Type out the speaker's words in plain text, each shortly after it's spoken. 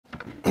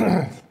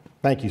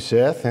Thank you,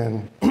 Seth.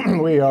 And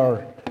we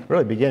are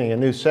really beginning a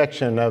new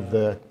section of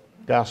the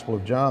Gospel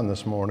of John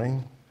this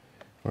morning.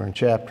 We're in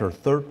chapter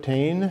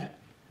 13.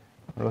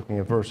 We're looking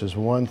at verses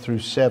 1 through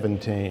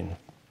 17.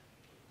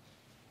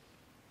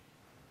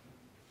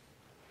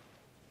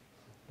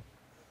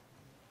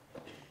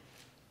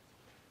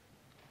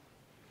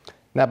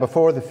 Now,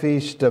 before the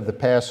feast of the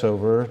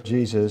Passover,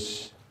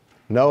 Jesus,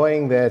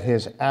 knowing that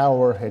his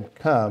hour had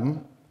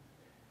come,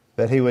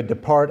 that he would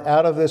depart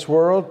out of this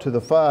world to the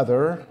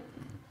Father,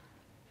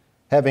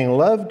 having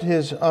loved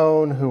his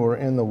own who were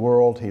in the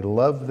world, he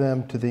loved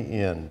them to the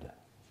end.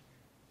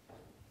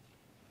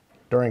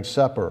 During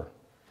supper,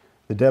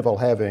 the devil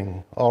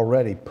having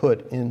already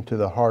put into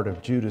the heart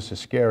of Judas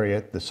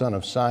Iscariot, the son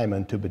of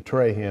Simon, to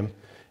betray him,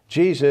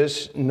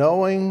 Jesus,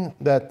 knowing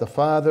that the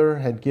Father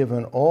had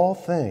given all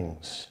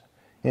things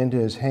into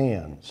his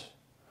hands,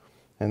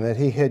 and that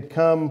he had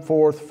come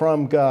forth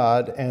from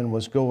God and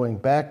was going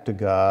back to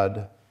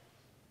God,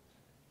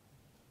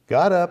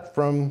 got up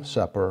from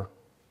supper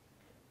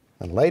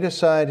and laid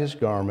aside his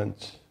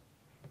garments,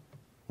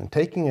 and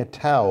taking a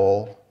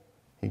towel,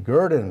 he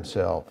girded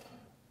himself.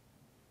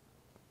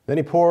 Then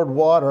he poured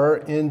water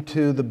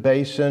into the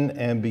basin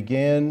and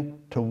began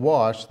to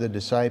wash the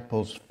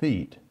disciples'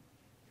 feet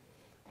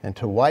and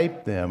to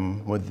wipe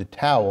them with the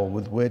towel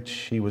with which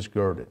he was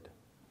girded.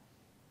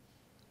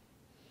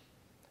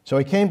 So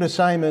he came to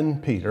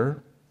Simon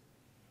Peter.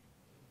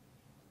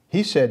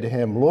 He said to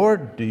him,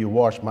 "Lord, do you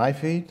wash my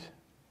feet?"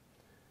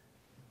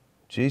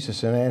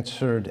 Jesus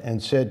answered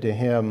and said to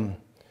him,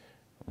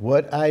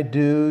 "What I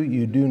do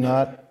you do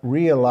not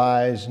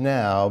realize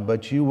now,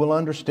 but you will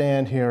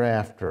understand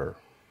hereafter."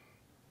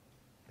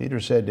 Peter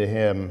said to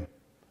him,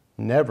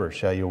 "Never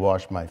shall you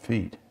wash my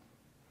feet."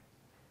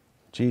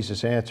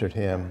 Jesus answered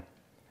him,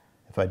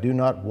 "If I do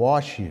not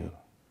wash you,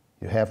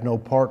 you have no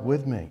part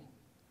with me."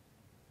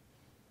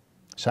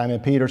 Simon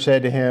Peter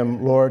said to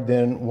him, "Lord,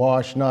 then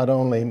wash not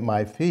only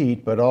my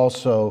feet, but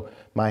also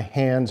my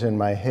hands and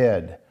my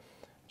head."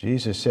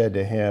 Jesus said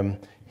to him,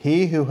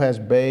 "He who has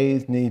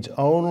bathed needs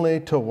only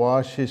to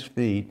wash his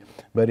feet,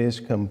 but is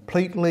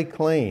completely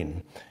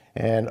clean,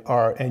 and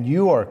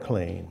you are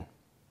clean,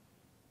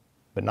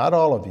 but not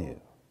all of you."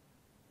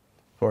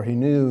 For he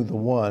knew the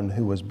one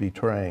who was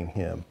betraying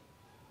him.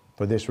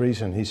 For this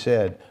reason he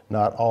said,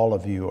 "Not all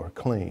of you are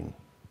clean."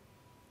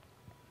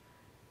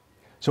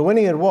 So when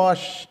he had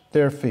washed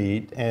their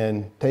feet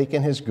and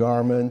taken his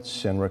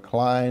garments and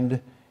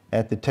reclined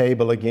at the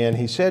table again,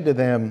 he said to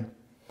them,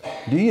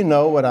 "Do you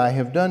know what I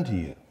have done to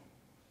you?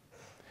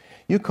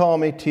 You call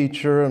me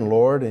teacher and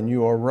Lord, and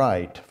you are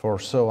right, for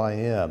so I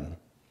am.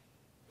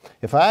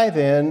 If I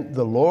then,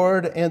 the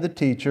Lord and the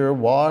teacher,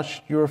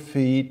 washed your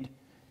feet,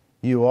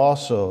 you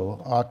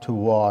also ought to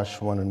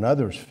wash one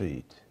another's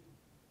feet.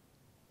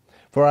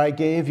 For I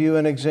gave you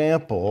an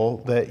example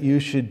that you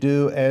should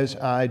do as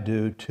I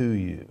do to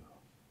you.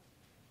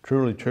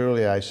 Truly,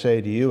 truly, I say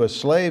to you, a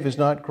slave is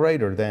not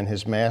greater than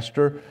his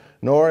master,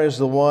 nor is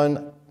the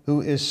one who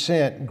is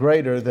sent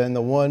greater than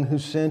the one who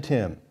sent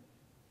him.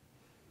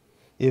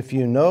 If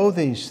you know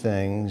these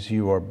things,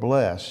 you are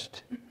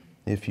blessed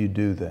if you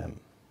do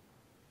them."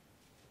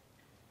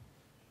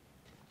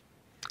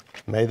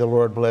 May the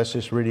Lord bless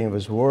this reading of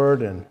his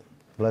word and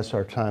bless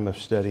our time of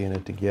studying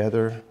it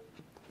together.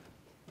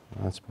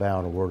 Let's bow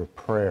in a word of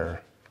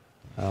prayer.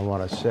 I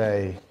want to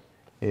say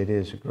it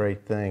is a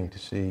great thing to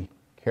see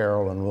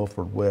Carol and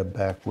Wilford Webb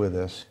back with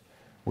us.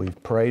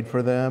 We've prayed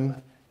for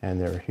them, and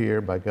they're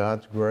here by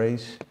God's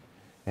grace.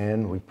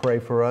 And we pray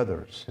for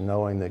others,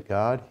 knowing that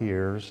God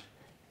hears,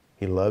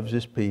 he loves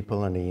his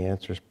people, and he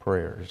answers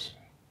prayers.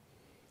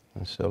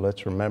 And so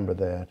let's remember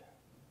that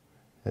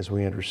as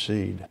we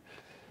intercede.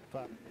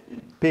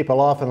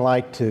 People often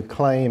like to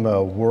claim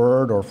a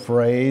word or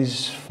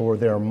phrase for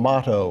their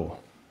motto,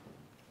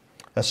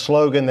 a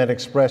slogan that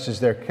expresses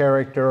their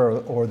character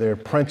or their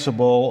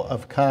principle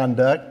of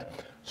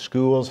conduct.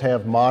 Schools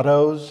have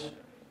mottos.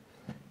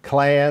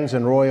 Clans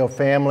and royal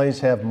families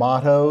have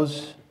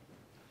mottos.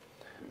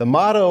 The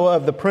motto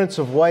of the Prince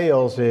of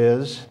Wales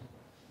is,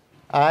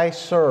 "I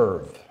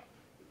serve."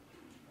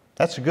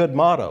 That's a good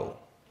motto.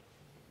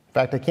 In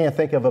fact, I can't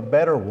think of a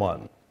better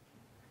one.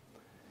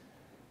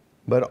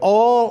 But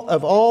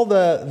all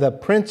the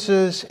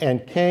princes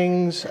and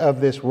kings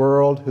of this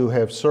world who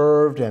have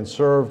served and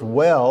served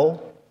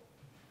well,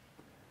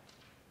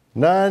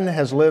 none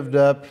has lived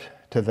up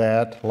to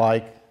that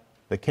like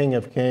the King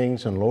of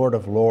Kings and Lord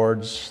of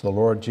Lords, the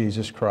Lord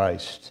Jesus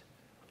Christ.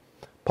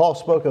 Paul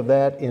spoke of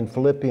that in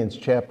Philippians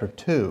chapter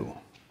 2.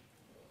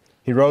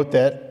 He wrote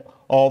that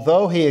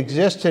although he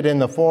existed in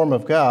the form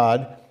of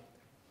God,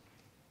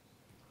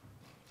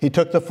 he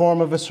took the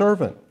form of a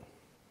servant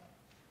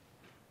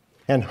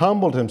and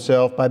humbled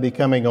himself by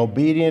becoming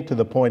obedient to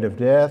the point of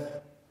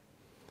death,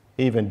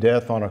 even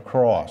death on a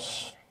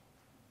cross.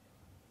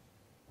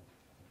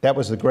 That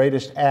was the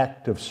greatest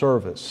act of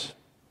service.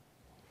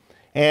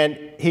 And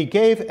he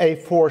gave a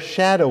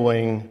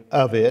foreshadowing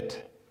of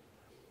it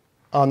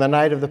on the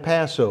night of the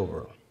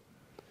Passover,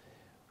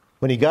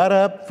 when he got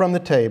up from the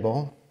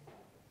table,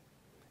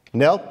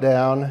 knelt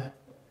down,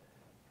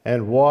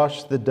 and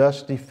washed the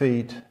dusty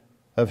feet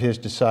of his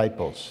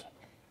disciples.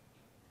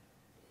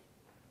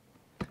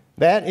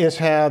 That is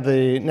how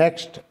the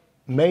next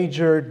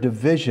major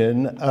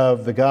division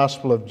of the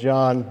Gospel of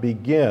John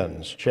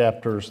begins,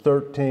 chapters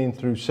 13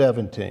 through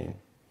 17.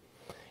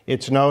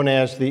 It's known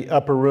as the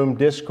Upper Room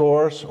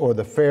Discourse or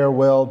the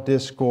Farewell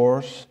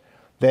Discourse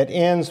that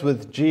ends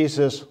with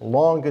Jesus'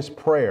 longest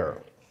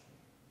prayer.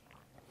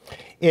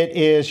 It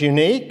is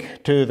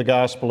unique to the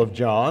Gospel of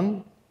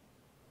John.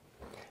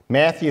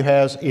 Matthew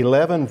has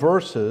 11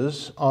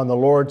 verses on the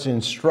Lord's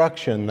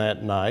instruction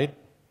that night.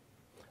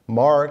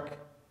 Mark,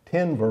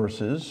 10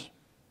 verses.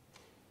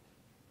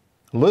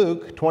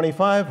 Luke,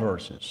 25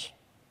 verses.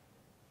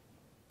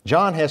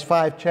 John has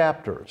 5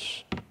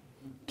 chapters,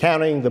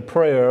 counting the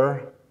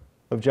prayer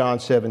of John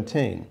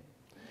 17.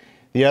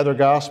 The other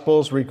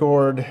Gospels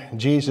record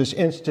Jesus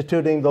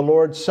instituting the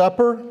Lord's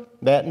Supper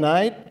that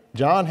night.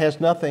 John has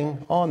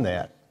nothing on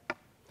that.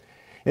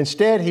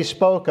 Instead, he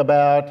spoke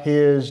about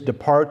his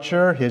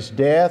departure, his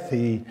death.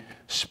 He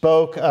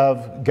spoke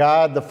of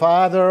God the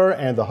Father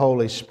and the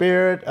Holy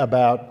Spirit,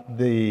 about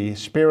the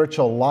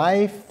spiritual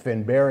life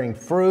and bearing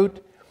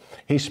fruit.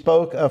 He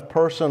spoke of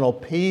personal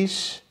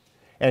peace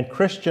and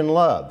Christian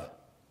love.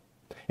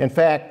 In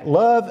fact,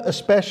 love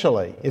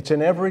especially. It's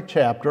in every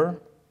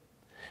chapter.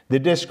 The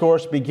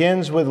discourse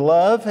begins with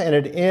love and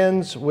it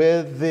ends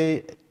with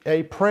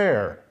a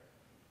prayer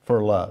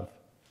for love.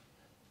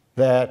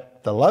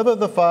 That the love of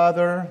the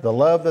Father, the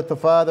love that the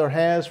Father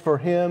has for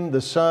him,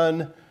 the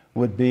Son,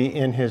 would be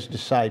in his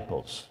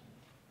disciples.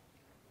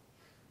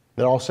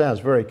 That all sounds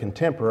very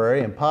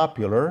contemporary and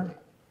popular.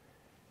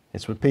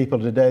 It's what people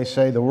today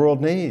say the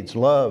world needs,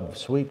 love,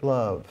 sweet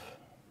love.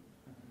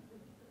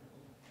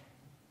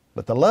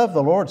 But the love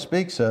the Lord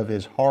speaks of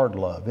is hard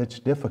love. It's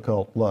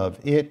difficult love.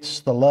 It's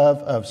the love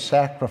of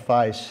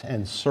sacrifice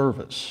and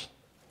service.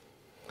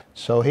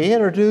 So he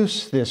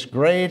introduced this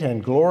great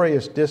and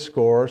glorious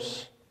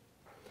discourse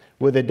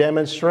with a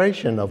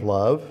demonstration of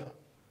love,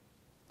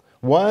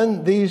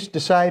 one these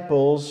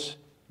disciples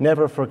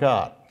never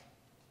forgot.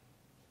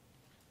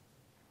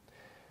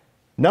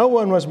 No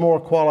one was more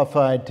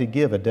qualified to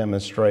give a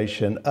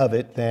demonstration of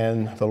it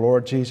than the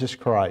Lord Jesus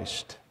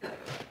Christ.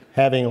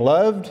 Having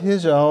loved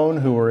his own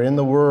who were in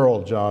the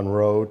world, John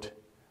wrote,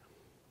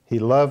 he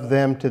loved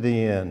them to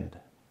the end.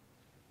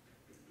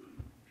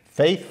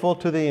 Faithful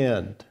to the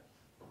end.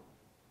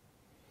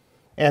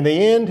 And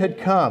the end had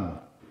come.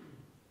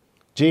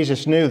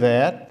 Jesus knew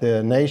that.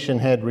 The nation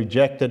had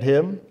rejected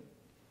him.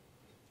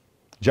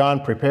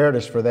 John prepared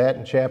us for that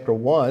in chapter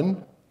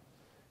 1.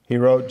 He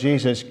wrote,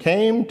 Jesus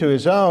came to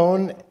his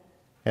own,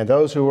 and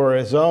those who were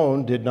his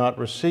own did not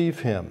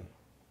receive him.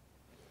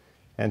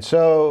 And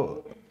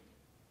so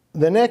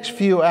the next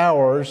few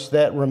hours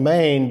that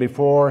remained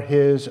before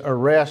his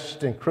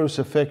arrest and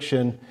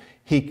crucifixion,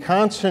 he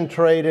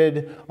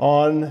concentrated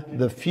on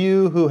the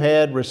few who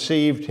had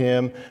received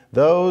him,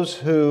 those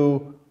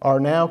who are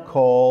now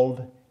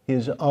called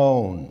his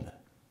own.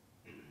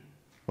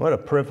 What a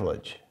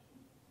privilege.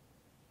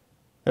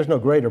 There's no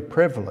greater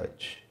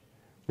privilege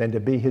than to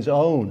be his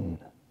own.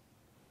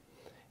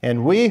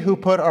 And we who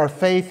put our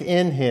faith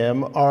in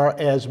him are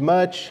as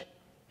much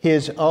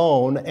his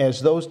own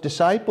as those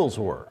disciples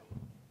were.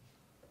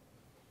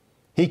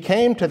 He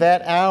came to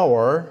that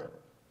hour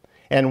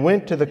and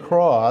went to the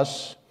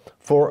cross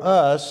for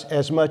us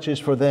as much as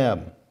for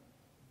them.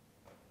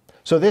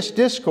 So this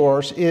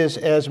discourse is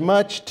as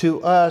much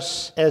to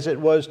us as it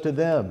was to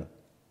them.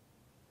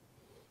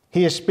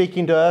 He is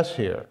speaking to us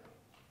here.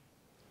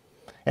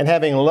 And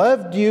having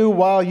loved you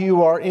while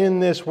you are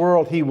in this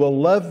world, he will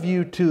love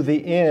you to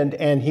the end,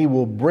 and he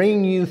will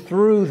bring you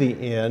through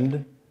the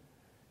end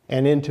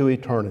and into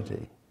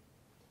eternity.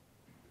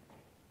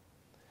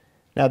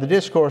 Now, the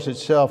discourse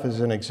itself is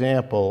an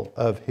example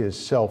of his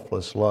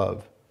selfless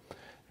love.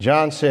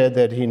 John said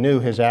that he knew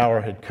his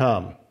hour had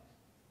come.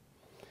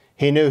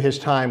 He knew his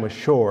time was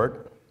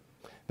short,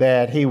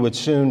 that he would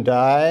soon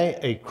die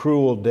a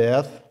cruel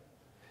death.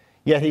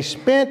 Yet he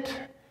spent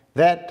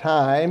that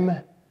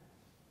time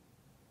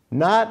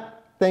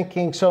not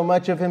thinking so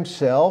much of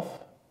himself,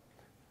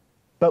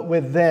 but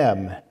with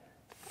them,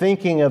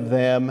 thinking of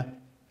them,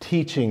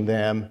 teaching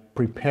them,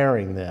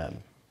 preparing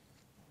them.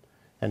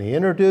 And he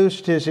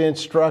introduced his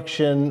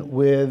instruction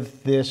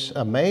with this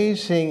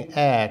amazing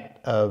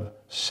act of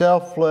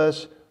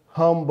selfless,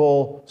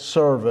 humble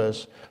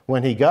service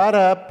when he got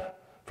up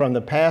from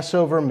the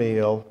Passover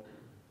meal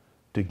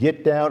to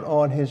get down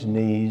on his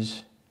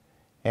knees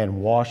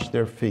and wash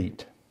their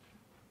feet.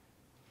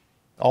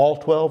 All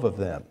 12 of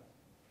them.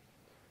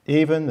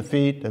 Even the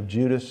feet of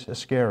Judas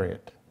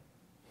Iscariot,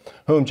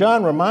 whom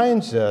John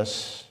reminds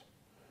us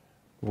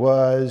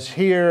was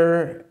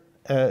there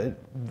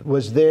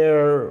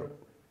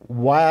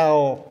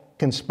while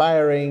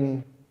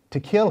conspiring to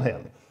kill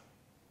him.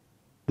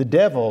 The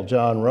devil,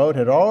 John wrote,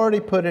 had already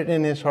put it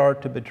in his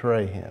heart to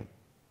betray him.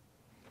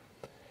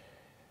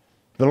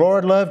 The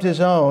Lord loved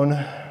his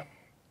own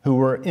who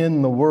were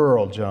in the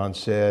world, John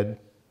said,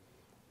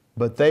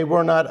 but they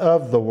were not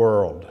of the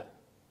world.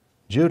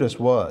 Judas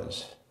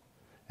was.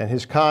 And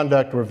his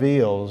conduct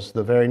reveals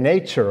the very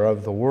nature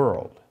of the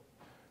world,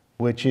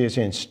 which is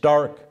in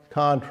stark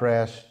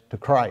contrast to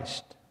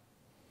Christ.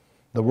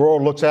 The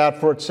world looks out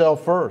for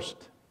itself first.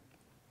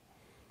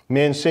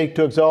 Men seek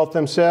to exalt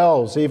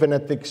themselves, even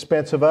at the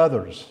expense of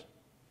others,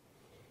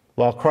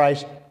 while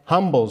Christ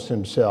humbles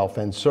himself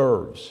and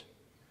serves.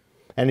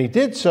 And he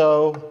did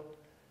so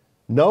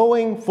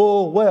knowing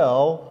full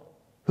well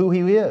who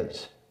he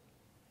is.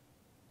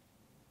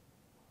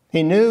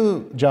 He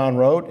knew, John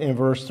wrote in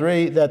verse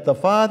 3, that the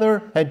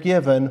Father had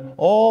given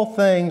all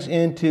things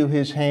into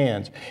his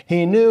hands.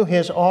 He knew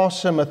his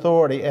awesome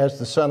authority as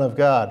the Son of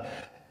God.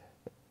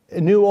 He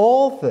knew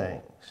all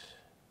things.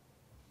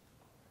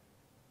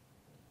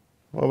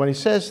 Well, when he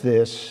says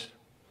this,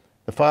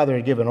 the Father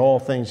had given all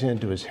things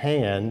into his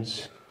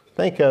hands,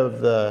 think of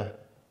the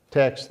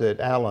text that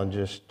Alan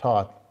just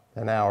taught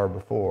an hour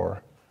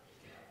before.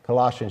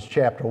 Colossians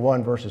chapter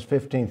 1, verses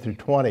 15 through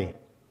 20.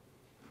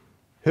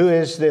 Who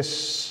is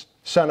this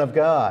Son of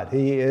God?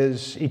 He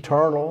is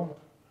eternal.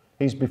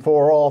 He's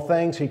before all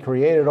things. He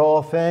created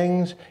all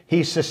things.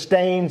 He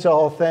sustains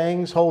all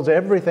things, holds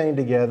everything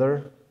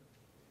together.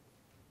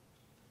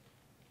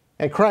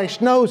 And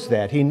Christ knows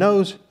that. He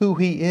knows who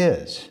he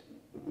is.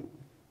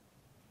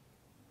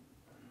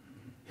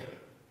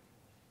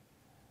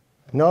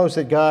 Knows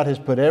that God has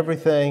put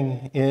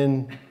everything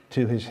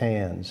into his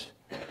hands.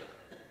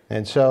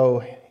 And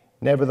so,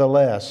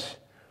 nevertheless,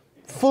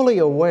 fully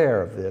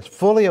aware of this,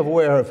 fully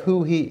aware of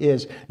who he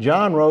is,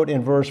 John wrote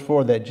in verse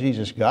 4 that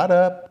Jesus got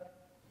up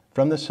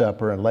from the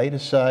supper and laid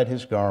aside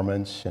his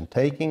garments, and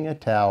taking a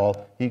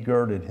towel, he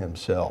girded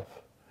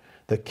himself.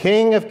 The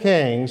King of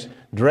Kings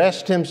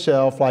dressed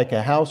himself like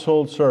a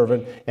household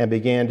servant and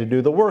began to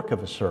do the work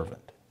of a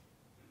servant.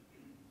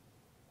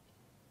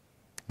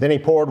 Then he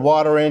poured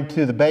water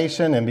into the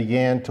basin and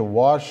began to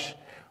wash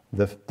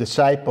the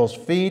disciples'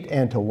 feet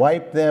and to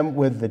wipe them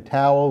with the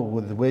towel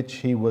with which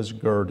he was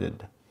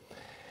girded.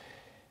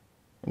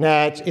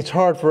 Now, it's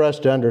hard for us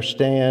to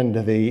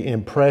understand the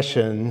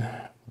impression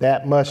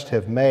that must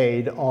have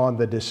made on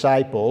the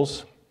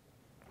disciples.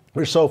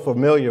 We're so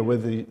familiar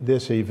with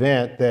this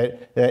event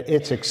that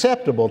it's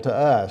acceptable to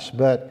us,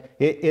 but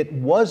it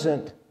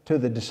wasn't to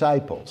the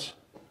disciples.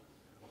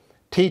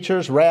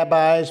 Teachers,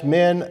 rabbis,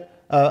 men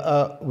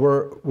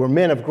were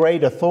men of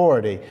great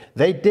authority.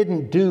 They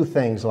didn't do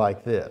things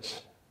like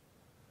this.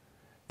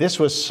 This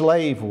was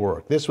slave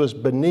work. This was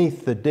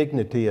beneath the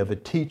dignity of a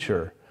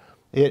teacher.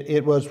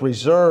 It was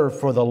reserved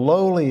for the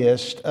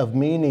lowliest of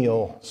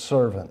menial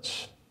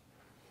servants.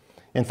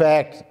 In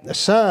fact,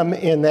 some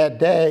in that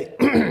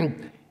day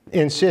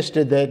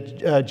insisted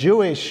that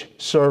Jewish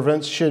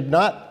servants should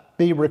not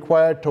be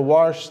required to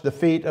wash the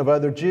feet of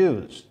other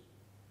Jews.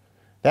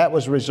 That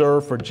was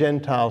reserved for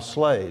Gentile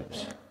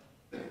slaves.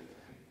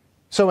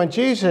 So when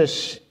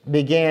Jesus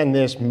began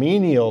this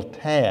menial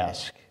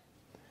task,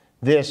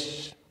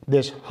 this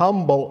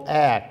humble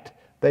act,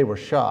 they were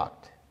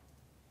shocked.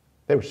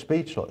 They were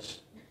speechless.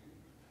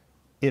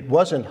 It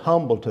wasn't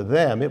humble to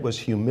them. It was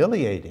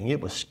humiliating.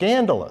 It was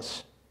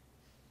scandalous.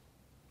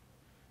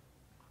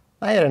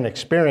 I had an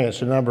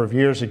experience a number of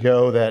years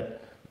ago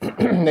that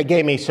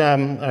gave me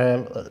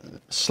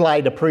some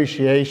slight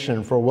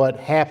appreciation for what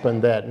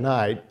happened that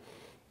night.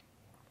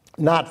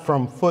 Not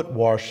from foot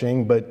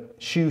washing, but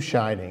shoe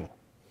shining.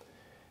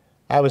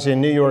 I was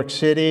in New York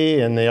City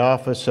in the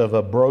office of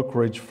a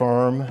brokerage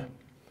firm.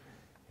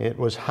 It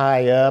was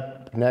high up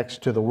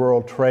next to the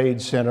World Trade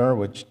Center,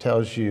 which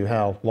tells you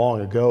how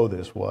long ago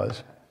this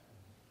was.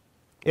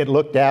 It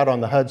looked out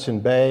on the Hudson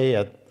Bay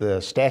at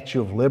the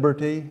Statue of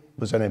Liberty. It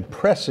was an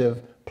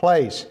impressive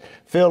place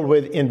filled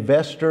with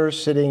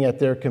investors sitting at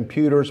their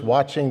computers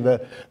watching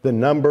the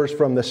numbers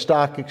from the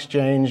stock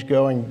exchange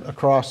going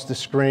across the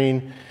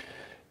screen,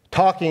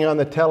 talking on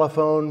the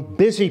telephone,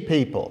 busy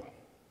people.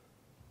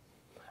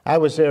 I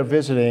was there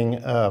visiting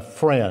a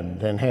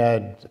friend and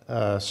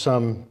had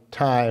some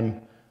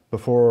time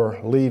before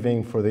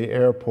leaving for the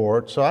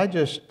airport, so I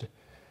just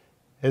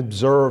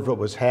observed what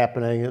was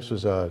happening. This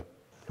was a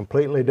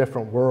completely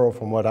different world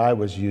from what I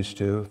was used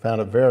to.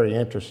 Found it very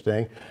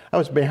interesting. I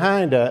was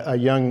behind a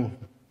young,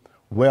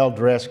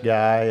 well-dressed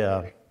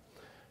guy,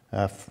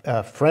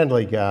 a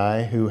friendly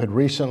guy who had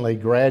recently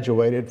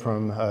graduated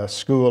from a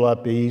school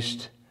up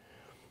east.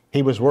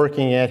 He was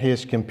working at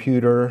his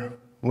computer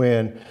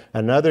when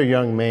another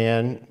young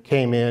man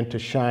came in to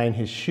shine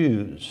his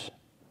shoes.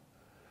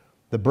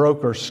 The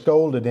broker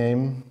scolded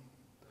him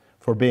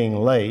for being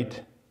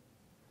late,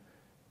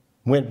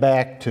 went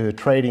back to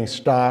trading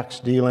stocks,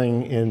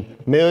 dealing in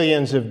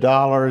millions of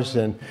dollars,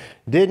 and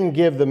didn't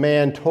give the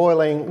man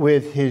toiling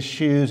with his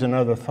shoes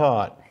another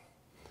thought.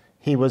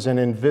 He was an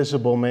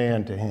invisible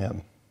man to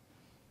him.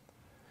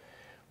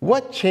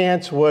 What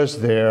chance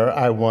was there,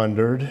 I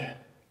wondered,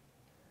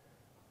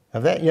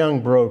 of that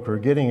young broker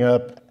getting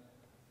up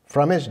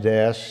from his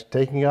desk,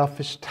 taking off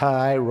his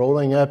tie,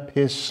 rolling up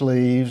his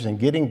sleeves, and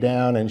getting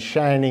down and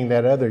shining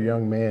that other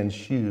young man's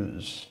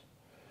shoes?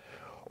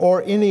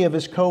 Or any of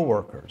his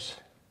coworkers?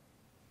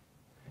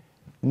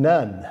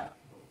 None.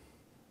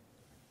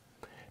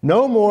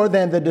 no more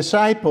than the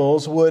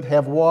disciples would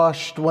have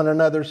washed one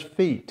another's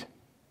feet.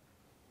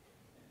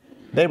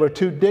 They were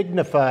too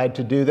dignified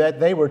to do that.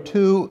 They were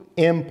too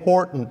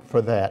important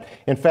for that.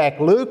 In fact,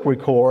 Luke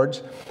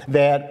records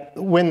that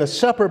when the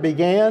supper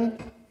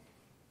began,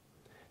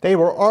 they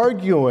were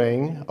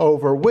arguing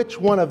over which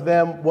one of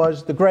them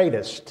was the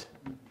greatest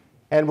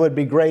and would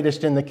be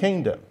greatest in the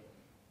kingdom,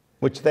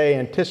 which they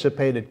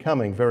anticipated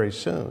coming very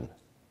soon.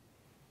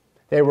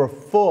 They were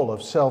full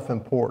of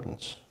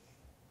self-importance.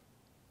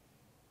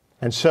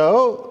 And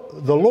so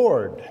the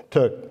Lord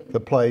took the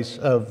place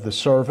of the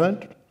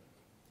servant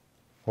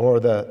or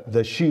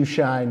the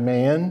shoe-shine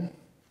man.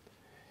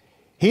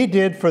 He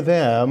did for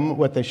them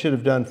what they should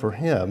have done for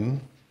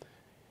him,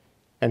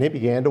 and he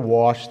began to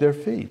wash their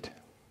feet.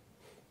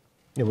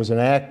 It was an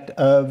act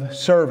of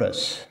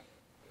service,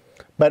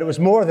 but it was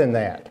more than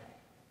that,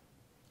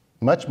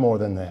 much more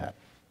than that.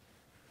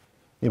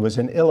 It was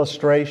an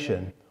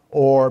illustration,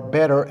 or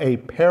better, a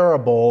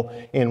parable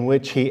in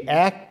which he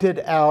acted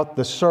out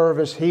the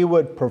service he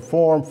would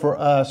perform for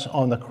us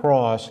on the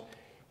cross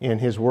in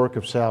his work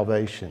of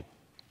salvation.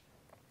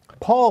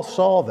 Paul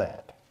saw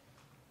that.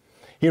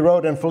 He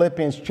wrote in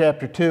Philippians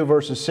chapter 2,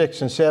 verses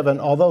 6 and 7,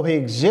 although he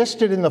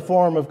existed in the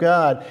form of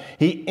God,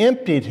 he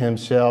emptied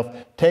himself,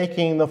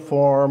 taking the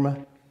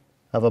form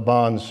of a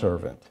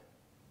bondservant.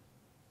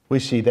 We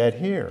see that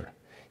here.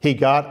 He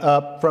got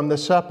up from the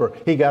supper.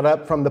 He got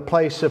up from the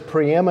place of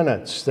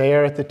preeminence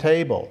there at the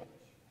table.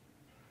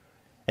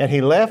 And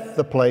he left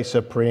the place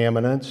of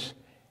preeminence,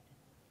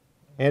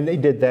 and he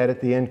did that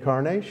at the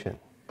incarnation.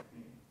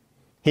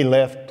 He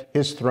left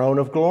his throne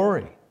of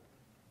glory.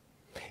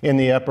 In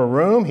the upper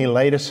room, he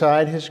laid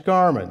aside his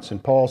garments.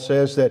 And Paul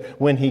says that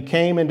when he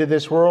came into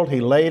this world, he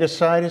laid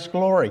aside his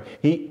glory.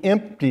 He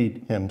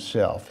emptied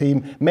himself.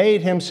 He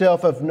made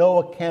himself of no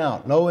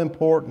account, no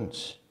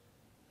importance.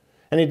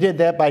 And he did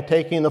that by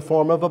taking the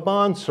form of a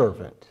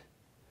bondservant.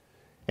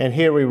 And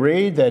here we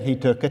read that he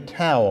took a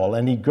towel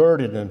and he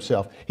girded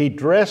himself. He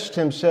dressed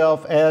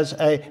himself as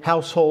a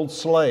household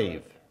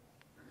slave.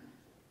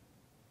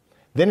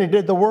 Then he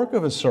did the work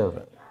of a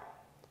servant,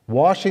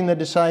 washing the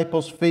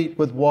disciples' feet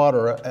with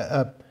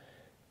water,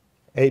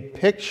 a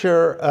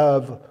picture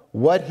of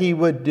what he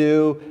would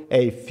do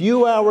a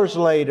few hours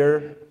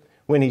later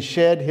when he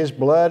shed his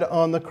blood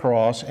on the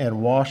cross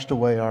and washed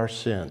away our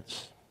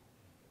sins.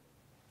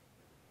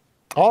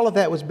 All of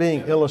that was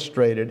being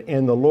illustrated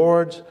in the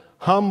Lord's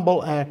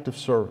humble act of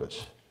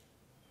service.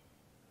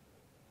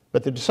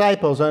 But the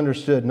disciples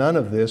understood none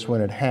of this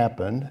when it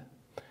happened.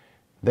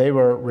 They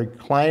were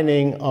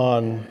reclining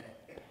on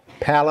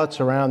pallets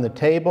around the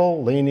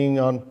table, leaning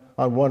on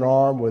one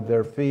arm with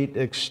their feet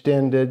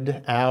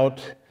extended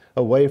out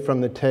away from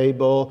the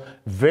table,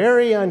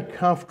 very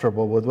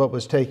uncomfortable with what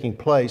was taking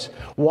place,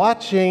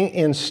 watching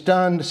in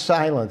stunned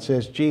silence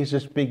as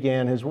Jesus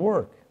began his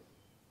work.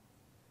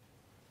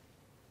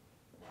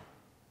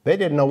 They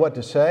didn't know what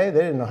to say.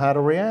 They didn't know how to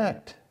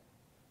react.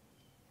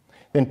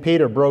 Then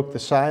Peter broke the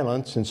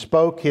silence and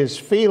spoke his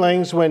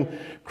feelings. When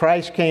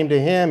Christ came to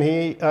him,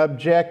 he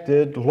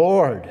objected.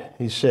 "Lord,"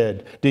 he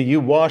said, "do you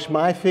wash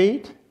my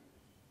feet?"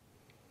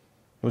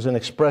 It was an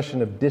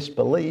expression of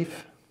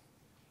disbelief.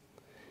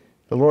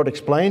 The Lord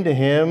explained to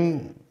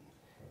him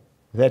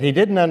that he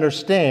didn't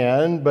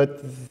understand,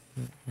 but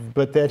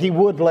that he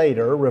would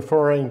later,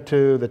 referring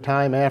to the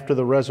time after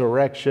the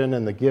resurrection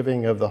and the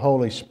giving of the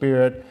Holy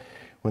Spirit,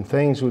 when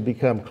things would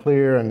become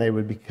clear and they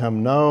would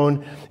become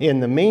known. In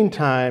the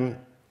meantime,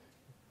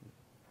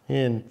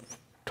 he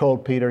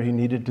told Peter he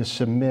needed to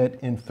submit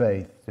in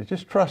faith, to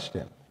just trust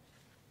him.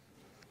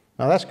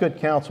 Now that's good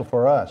counsel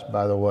for us,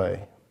 by the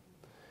way.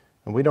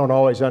 And we don't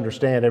always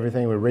understand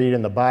everything we read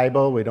in the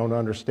Bible. We don't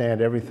understand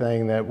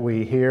everything that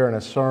we hear in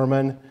a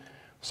sermon.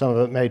 Some of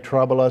it may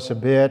trouble us a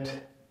bit.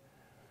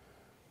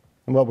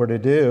 And what we're to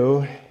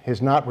do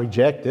is not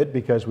reject it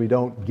because we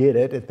don't get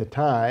it at the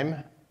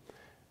time.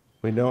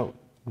 We don't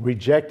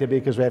reject it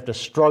because we have to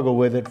struggle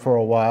with it for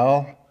a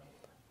while.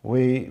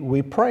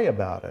 We pray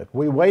about it.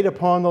 We wait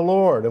upon the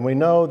Lord, and we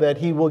know that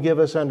He will give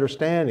us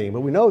understanding. But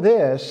we know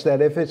this, that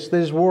if it's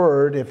His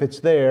Word, if it's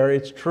there,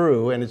 it's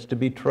true, and it's to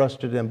be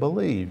trusted and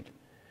believed.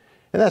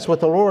 And that's what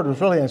the Lord was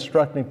really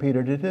instructing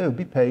Peter to do.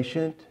 Be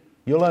patient.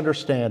 You'll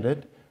understand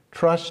it.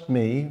 Trust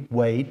me.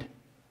 Wait.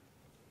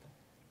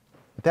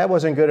 But that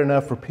wasn't good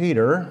enough for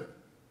Peter.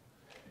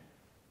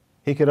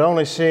 He could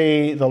only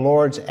see the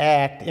Lord's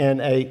act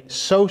in a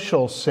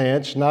social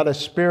sense, not a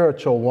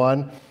spiritual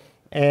one.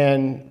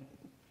 And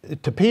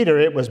to Peter,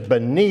 it was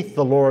beneath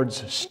the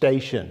Lord's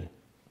station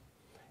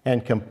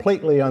and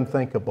completely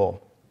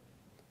unthinkable.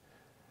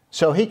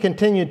 So he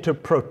continued to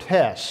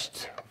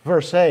protest.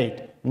 Verse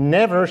 8,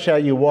 "Never shall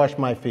you wash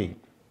my feet."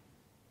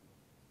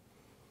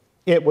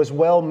 It was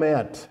well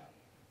meant.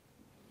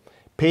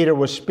 Peter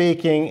was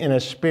speaking in a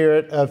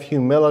spirit of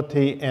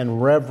humility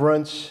and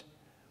reverence.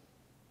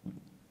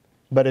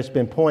 But it's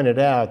been pointed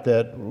out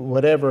that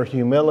whatever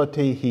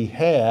humility he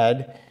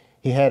had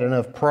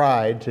enough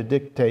pride to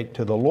dictate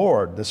to the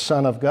Lord, the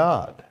Son of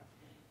God.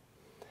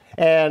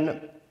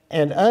 And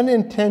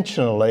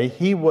unintentionally,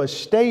 he was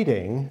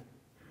stating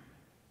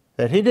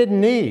that he didn't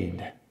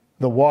need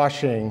the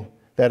washing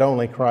that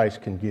only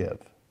Christ can give.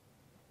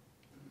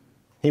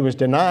 He was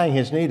denying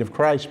his need of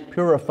Christ's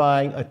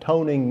purifying,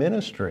 atoning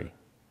ministry.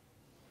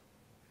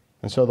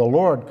 And so the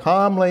Lord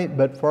calmly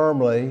but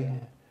firmly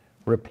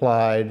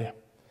replied,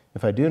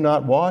 "If I do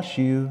not wash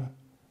you,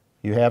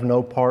 you have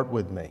no part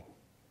with me."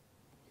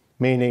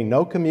 Meaning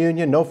no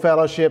communion, no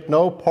fellowship,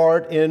 no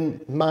part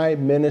in my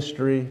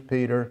ministry,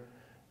 Peter,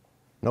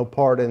 no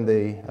part in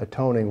the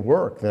atoning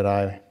work that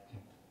I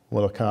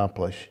will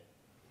accomplish.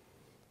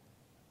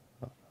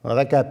 Well,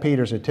 that got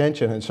Peter's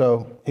attention, and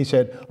so he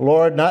said,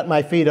 "Lord, not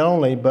my feet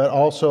only, but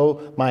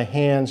also my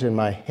hands and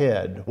my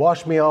head.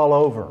 Wash me all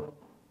over."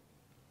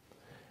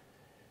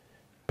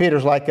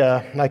 Peter's like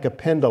a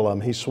pendulum.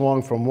 He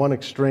swung from one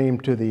extreme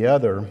to the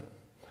other.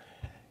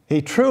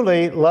 He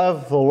truly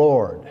loved the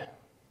Lord,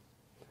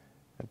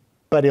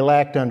 but he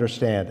lacked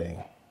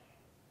understanding.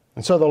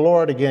 And so the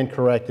Lord again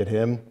corrected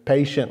him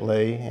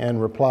patiently and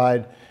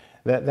replied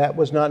that that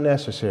was not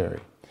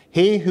necessary.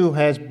 He who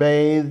has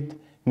bathed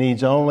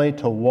needs only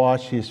to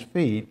wash his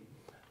feet,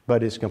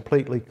 but is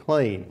completely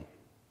clean.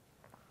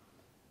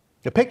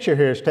 The picture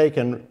here is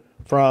taken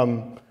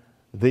from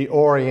the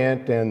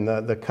Orient and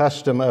the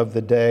custom of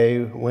the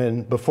day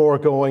when, before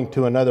going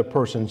to another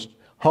person's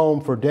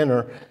home for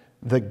dinner,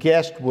 the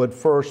guest would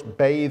first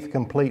bathe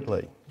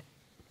completely.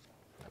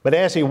 But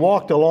as he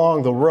walked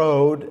along the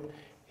road,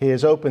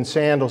 his open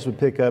sandals would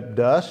pick up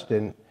dust,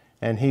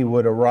 and he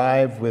would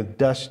arrive with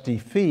dusty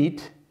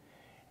feet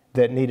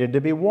that needed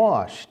to be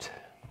washed.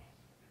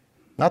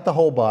 Not the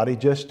whole body,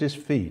 just his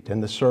feet.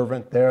 And the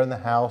servant there in the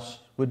house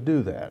would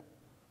do that.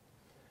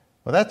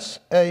 Well, that's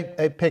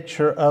a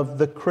picture of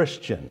the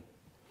Christian.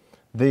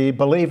 The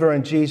believer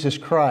in Jesus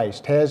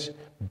Christ has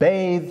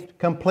bathed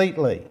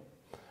completely.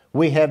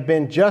 We have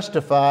been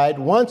justified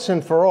once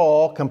and for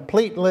all,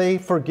 completely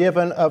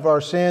forgiven of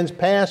our sins,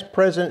 past,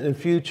 present, and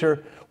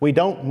future. We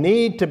don't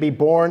need to be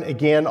born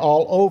again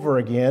all over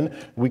again.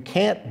 We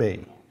can't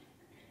be.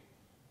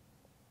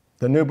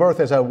 The new birth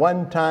is a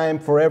one-time,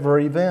 forever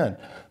event.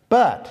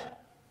 But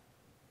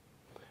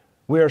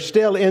we are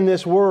still in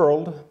this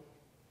world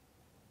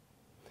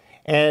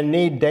and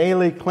need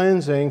daily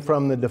cleansing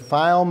from the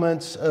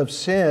defilements of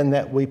sin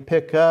that we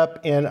pick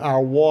up in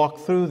our walk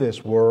through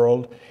this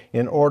world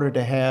in order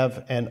to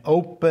have an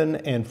open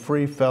and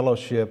free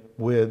fellowship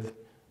with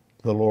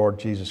the Lord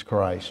Jesus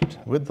Christ,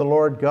 with the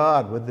Lord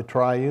God, with the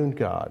triune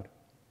God.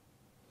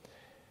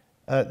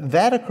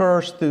 That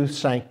occurs through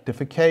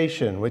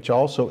sanctification, which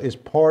also is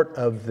part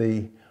of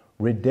the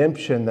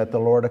redemption that the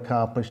Lord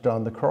accomplished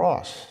on the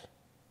cross.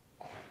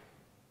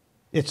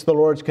 It's the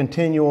Lord's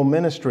continual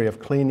ministry of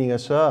cleaning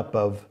us up,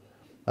 of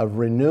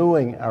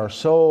renewing our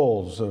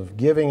souls, of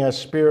giving us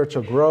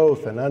spiritual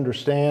growth and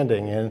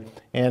understanding,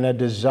 and a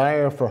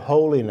desire for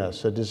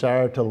holiness, a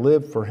desire to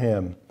live for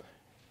Him,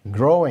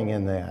 growing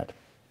in that.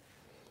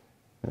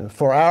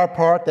 For our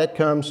part, that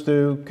comes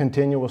through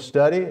continual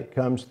study, it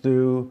comes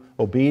through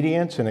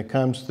obedience, and it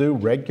comes through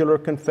regular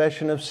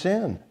confession of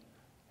sin,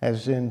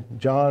 as in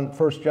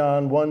 1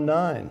 John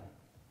 1:9.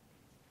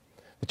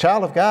 The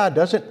child of God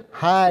doesn't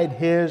hide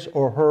his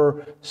or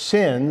her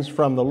sins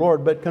from the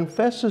Lord, but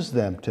confesses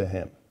them to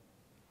Him.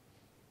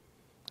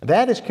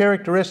 That is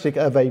characteristic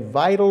of a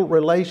vital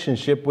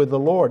relationship with the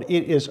Lord.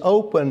 It is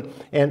open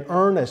and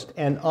earnest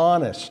and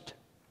honest.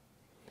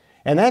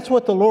 And that's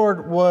what the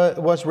Lord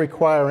was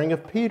requiring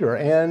of Peter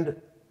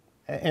and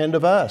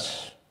of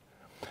us.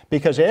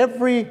 Because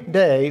every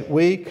day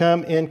we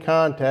come in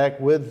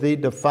contact with the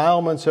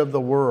defilements of the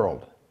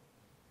world.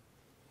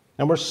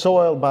 And we're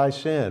soiled by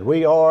sin.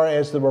 We are,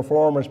 as the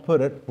Reformers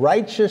put it,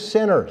 righteous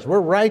sinners. We're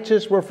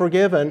righteous, we're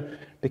forgiven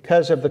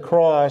because of the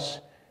cross.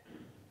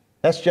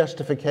 That's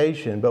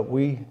justification, but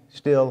we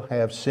still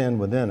have sin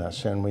within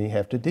us, and we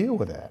have to deal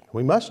with that.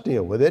 We must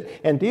deal with it,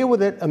 and deal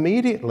with it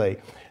immediately,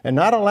 and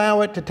not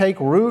allow it to take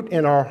root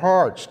in our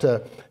hearts,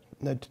 to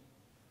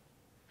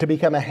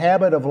become a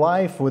habit of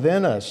life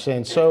within us.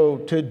 And so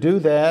to do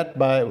that,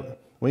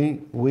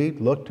 we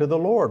look to the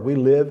Lord. We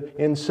live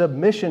in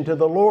submission to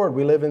the Lord.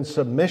 We live in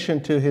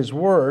submission to His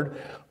Word,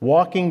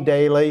 walking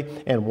daily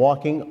and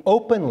walking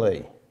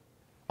openly,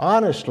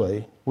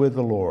 honestly with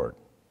the Lord.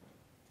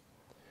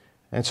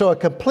 And so a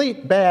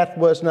complete bath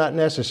was not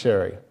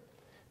necessary.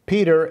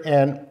 Peter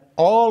and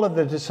all of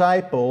the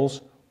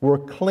disciples were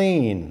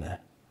clean,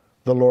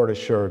 the Lord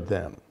assured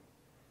them.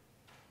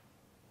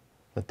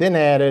 But then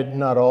added,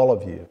 not all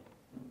of you.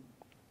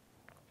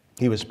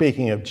 He was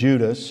speaking of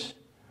Judas,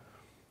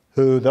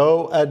 who,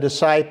 though a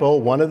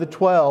disciple, one of the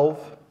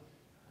 12,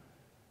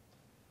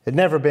 had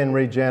never been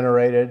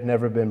regenerated,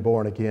 never been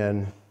born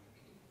again,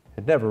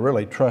 had never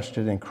really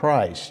trusted in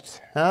Christ.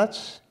 Now,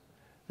 that's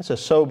a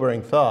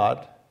sobering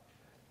thought.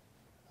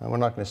 We're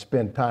not going to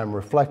spend time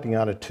reflecting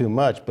on it too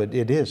much, but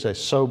it is a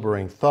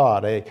sobering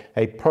thought.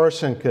 A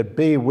person could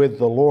be with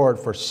the Lord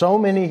for so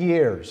many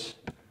years,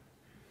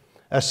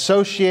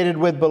 associated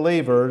with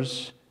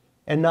believers,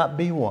 and not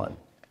be one.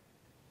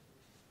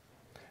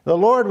 The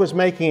Lord was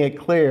making it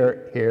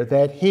clear here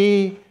that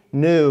He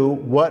knew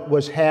what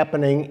was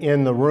happening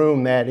in the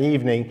room that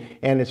evening,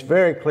 and it's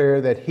very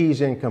clear that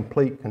he's in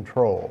complete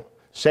control.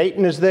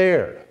 Satan is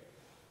there.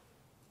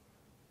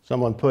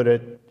 Someone put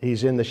it,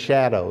 he's in the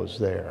shadows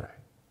there.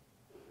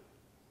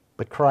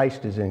 But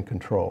Christ is in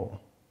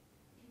control.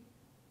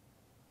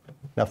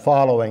 Now,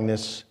 following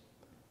this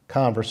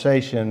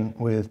conversation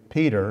with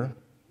Peter,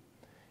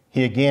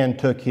 he again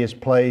took his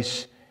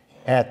place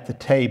at the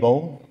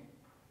table.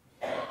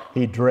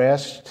 He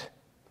dressed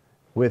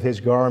with his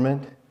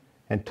garment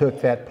and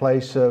took that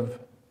place of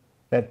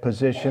that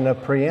position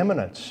of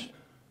preeminence.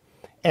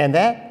 And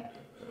that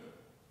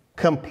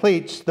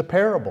completes the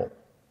parable.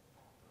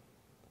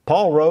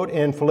 Paul wrote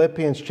in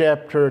Philippians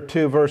chapter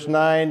 2, verse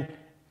 9,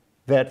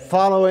 that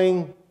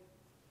following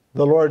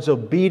the Lord's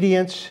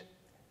obedience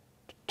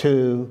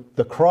to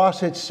the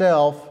cross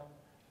itself,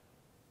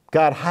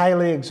 God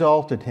highly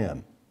exalted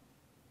him.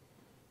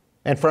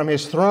 And from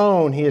his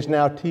throne, he is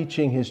now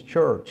teaching his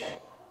church.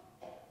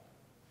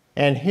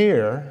 And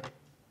here,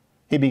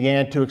 he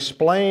began to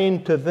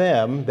explain to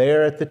them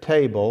there at the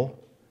table,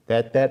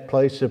 at that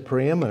place of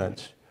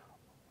preeminence,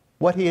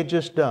 what he had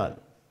just done.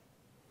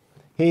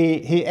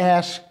 He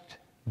asked,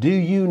 "Do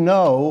you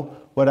know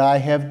what I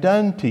have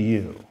done to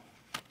you?"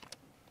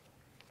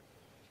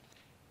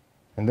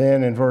 And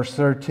then in verse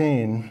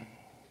 13,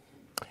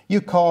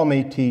 "You call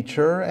me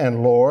teacher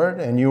and Lord,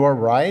 and you are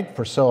right,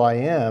 for so I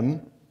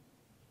am.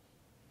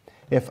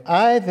 If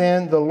I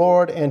then, the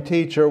Lord and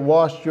teacher,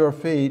 washed your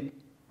feet,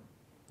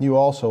 you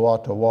also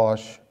ought to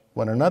wash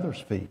one another's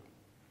feet."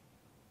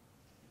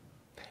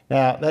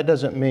 Now, that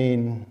doesn't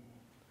mean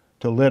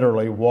to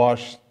literally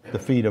wash the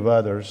feet of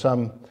others.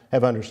 Some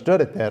have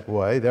understood it that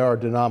way. There are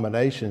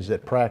denominations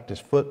that practice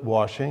foot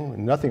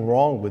washing. Nothing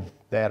wrong with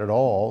that at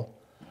all.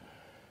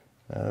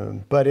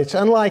 But it's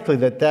unlikely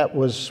that that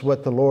was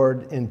what the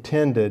Lord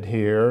intended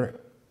here,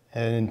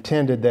 and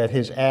intended that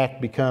his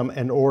act become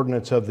an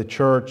ordinance of the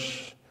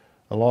church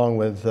along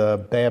with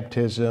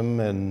baptism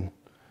and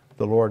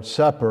the Lord's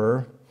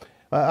Supper.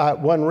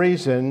 One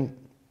reason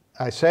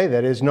I say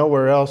that is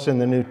nowhere else in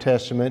the New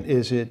Testament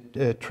is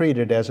it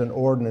treated as an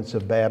ordinance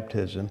of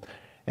baptism.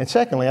 And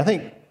secondly, I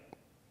think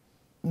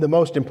the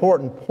most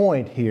important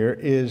point here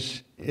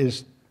is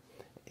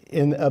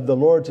of the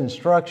Lord's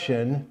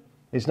instruction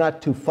is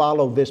not to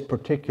follow this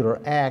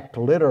particular act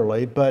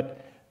literally, but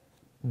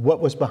what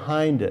was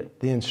behind it.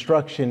 The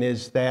instruction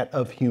is that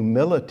of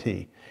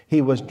humility.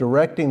 He was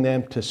directing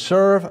them to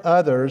serve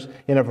others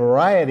in a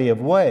variety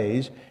of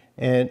ways,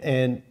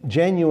 and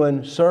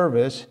genuine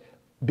service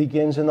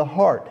begins in the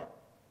heart.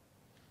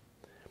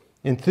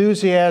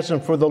 Enthusiasm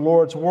for the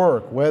Lord's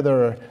work,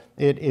 whether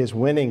it is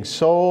winning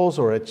souls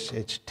or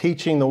it's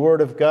teaching the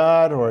Word of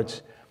God or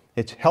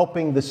it's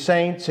helping the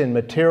saints in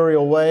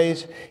material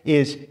ways,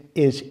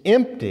 is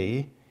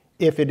empty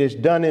if it is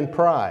done in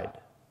pride.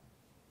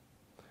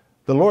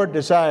 The Lord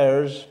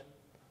desires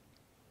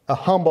a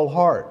humble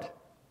heart.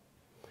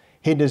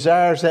 He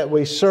desires that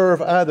we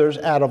serve others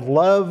out of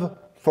love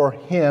for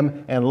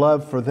Him and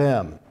love for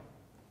them.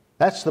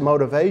 That's the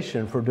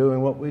motivation for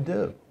doing what we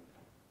do.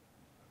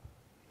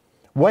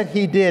 What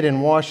He did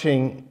in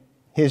washing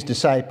His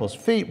disciples'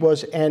 feet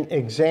was an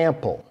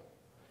example.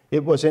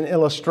 It was an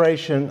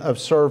illustration of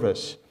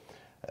service.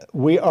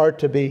 We are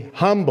to be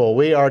humble.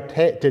 We are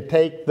to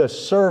take the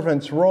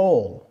servant's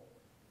role.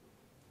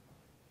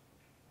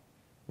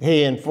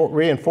 He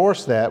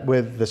reinforced that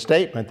with the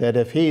statement that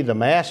if He, the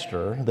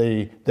Master,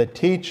 the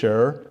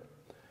teacher,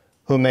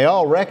 whom they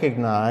all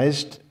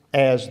recognized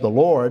as the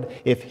Lord,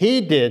 if He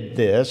did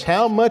this,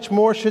 how much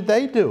more should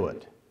they do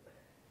it,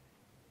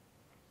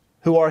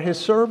 who are His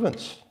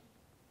servants?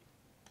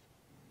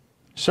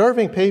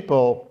 Serving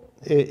people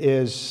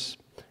is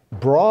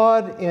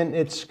broad in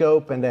its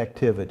scope and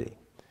activity.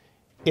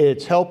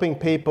 It's helping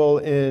people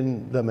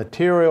in the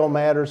material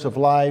matters of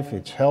life.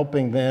 It's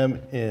helping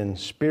them in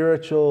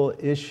spiritual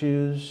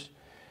issues,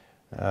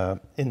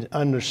 in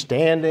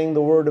understanding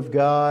the Word of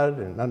God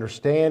and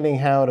understanding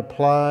how it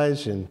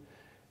applies, and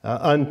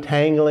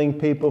untangling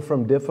people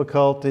from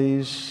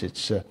difficulties.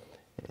 It's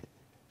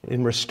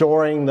in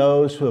restoring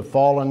those who have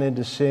fallen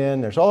into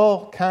sin. There's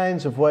all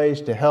kinds of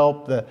ways to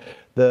help.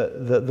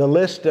 The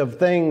list of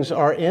things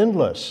are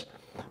endless.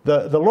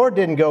 The Lord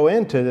didn't go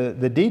into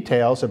the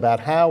details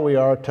about how we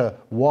are to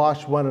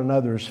wash one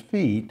another's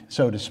feet,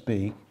 so to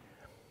speak,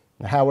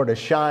 how we're to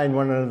shine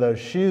one another's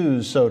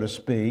shoes, so to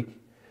speak,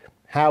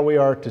 how we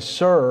are to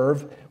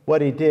serve.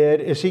 What He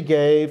did is He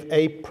gave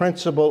a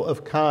principle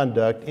of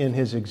conduct in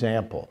His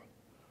example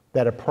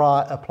that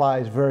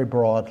applies very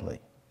broadly.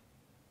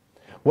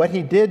 What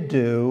He did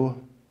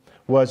do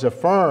was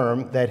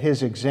affirm that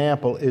His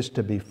example is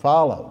to be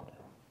followed,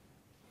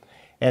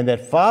 and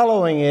that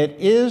following it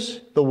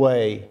is the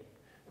way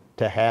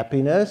to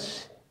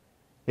happiness,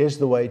 is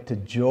the way to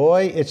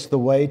joy, it's the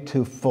way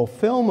to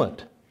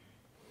fulfillment.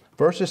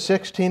 Verses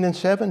 16 and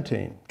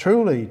 17,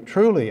 "Truly,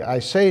 truly, I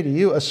say to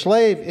you, a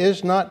slave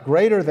is not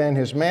greater than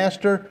his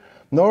master,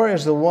 nor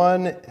is the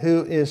one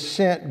who is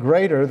sent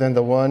greater than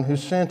the one who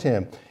sent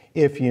him.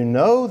 If you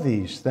know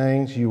these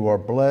things, you are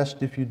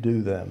blessed if you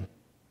do them."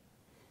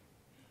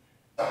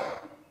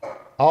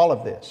 All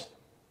of this.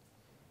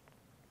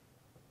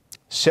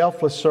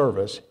 Selfless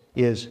service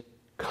is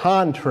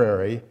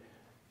contrary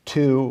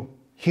to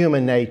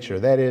human nature.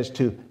 That is,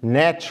 to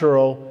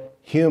natural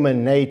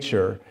human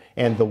nature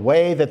and the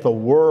way that the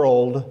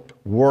world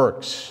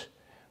works,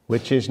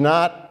 which is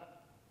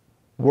not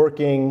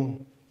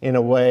working in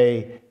a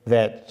way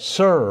that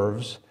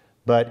serves,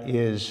 but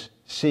is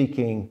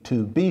seeking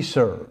to be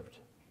served.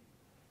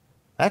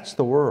 That's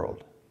the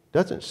world. It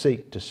doesn't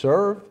seek to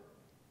serve.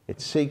 It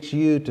seeks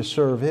you to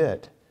serve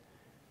it.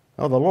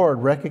 Oh, the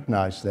Lord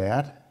recognized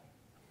that.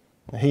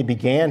 He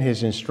began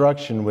His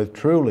instruction with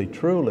truly,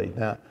 truly.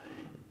 Now,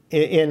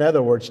 in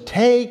other words,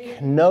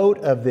 take note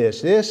of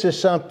this. This is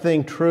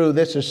something true.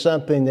 This is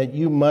something that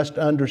you must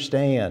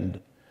understand.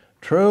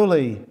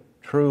 Truly,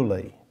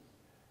 truly.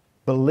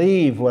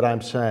 Believe what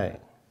I'm saying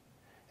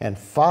and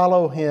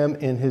follow Him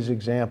in His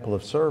example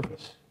of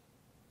service.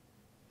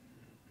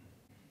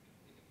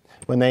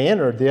 When they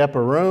entered the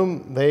upper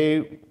room,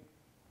 they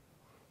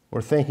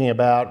were thinking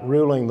about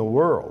ruling the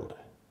world.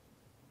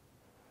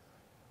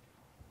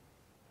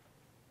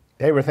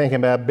 They were thinking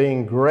about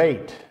being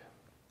great,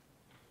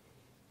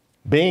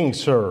 being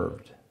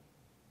served.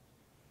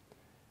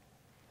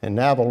 And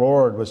now the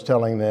Lord was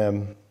telling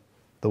them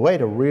the way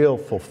to real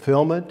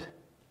fulfillment,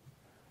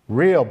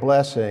 real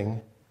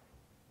blessing,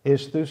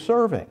 is through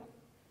serving.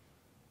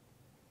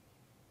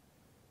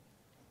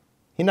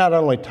 He not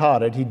only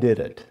taught it, He did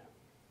it.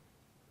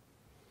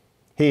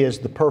 He is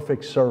the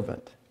perfect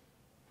servant.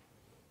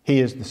 He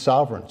is the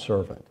sovereign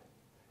servant.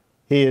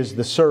 He is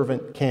the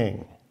servant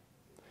king.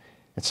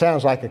 It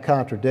sounds like a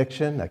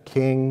contradiction, a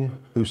king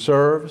who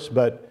serves,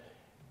 but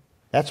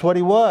that's what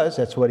He was,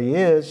 that's what He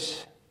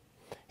is.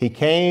 He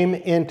came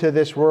into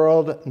this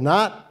world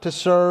not to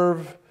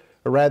serve,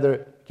 or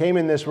rather came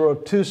in this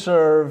world to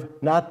serve,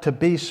 not to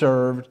be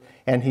served,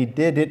 and He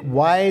did it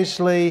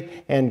wisely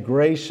and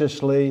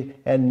graciously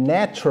and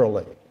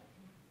naturally.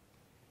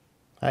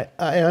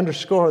 I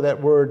underscore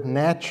that word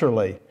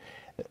naturally.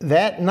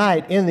 That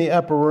night in the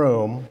upper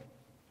room,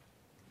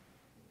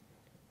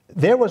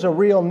 there was a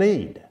real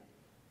need.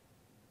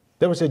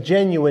 There was a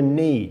genuine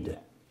need.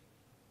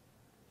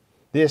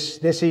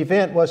 This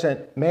event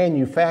wasn't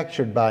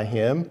manufactured by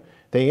Him.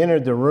 They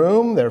entered the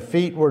room, their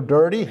feet were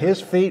dirty, His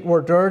feet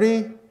were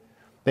dirty,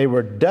 they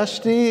were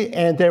dusty,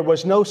 and there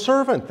was no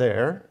servant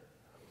there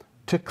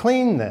to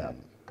clean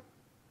them.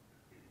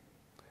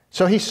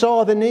 So He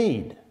saw the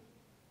need.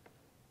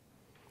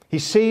 He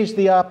seized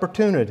the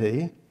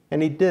opportunity,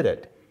 and He did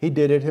it. He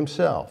did it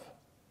Himself.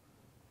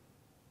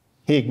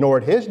 He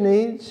ignored His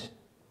needs,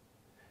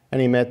 and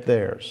He met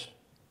theirs.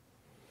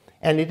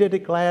 And He did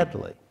it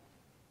gladly,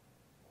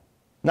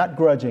 not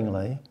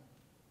grudgingly.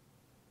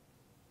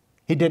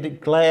 He did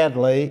it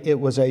gladly. It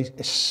was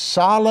a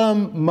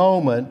solemn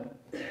moment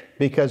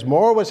because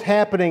more was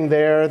happening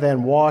there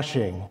than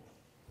washing.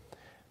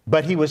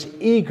 But He was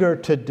eager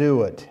to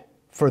do it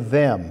for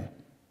them.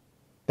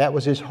 That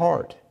was His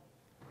heart,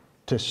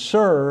 to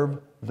serve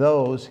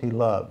those He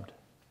loved.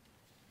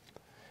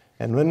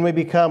 And when we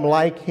become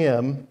like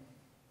Him,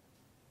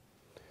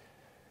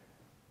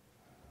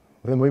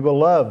 then we will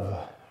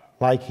love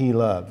like He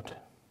loved.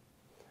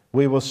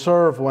 We will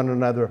serve one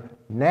another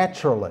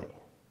naturally,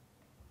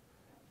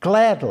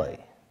 gladly.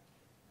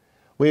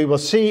 We will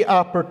see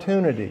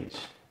opportunities,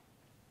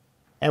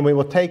 and we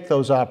will take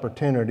those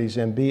opportunities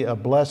and be a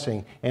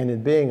blessing. And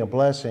in being a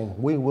blessing,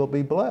 we will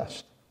be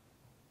blessed.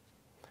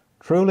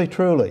 Truly,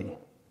 truly,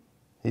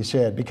 He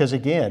said, because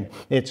again,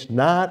 it's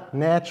not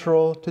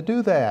natural to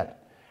do that.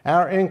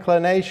 Our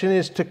inclination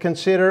is to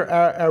consider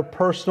our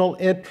personal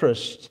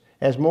interests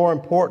as more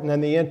important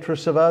than the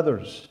interests of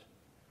others.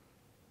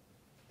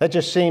 That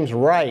just seems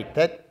right.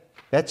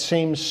 That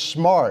seems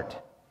smart.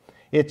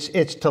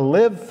 It's to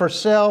live for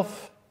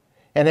self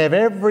and have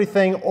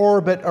everything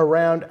orbit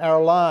around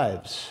our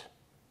lives.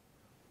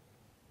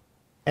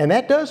 And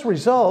that does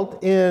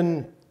result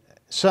in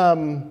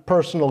some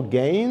personal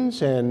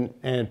gains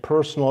and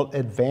personal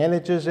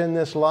advantages in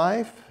this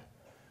life,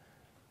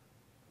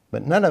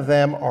 but none of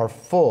them are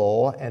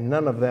full and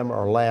none of them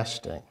are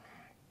lasting.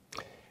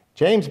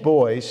 James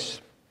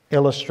Boyce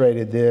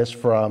illustrated this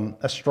from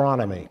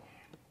astronomy.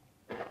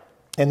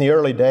 In the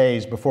early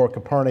days before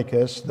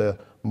Copernicus, the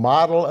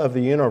model of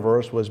the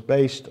universe was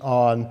based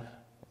on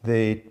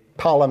the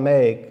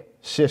Ptolemaic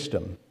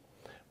system,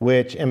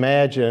 which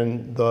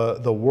imagined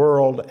the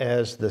world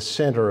as the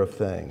center of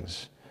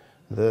things.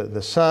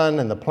 The sun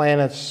and the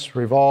planets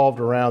revolved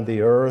around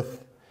the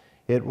earth.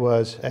 It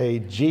was a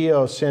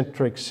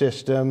geocentric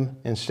system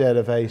instead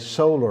of a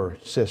solar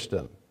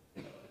system.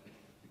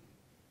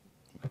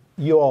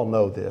 You all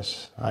know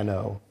this, I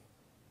know.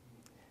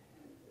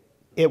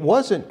 It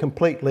wasn't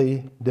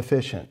completely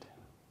deficient.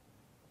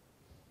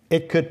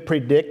 It could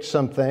predict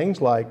some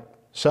things like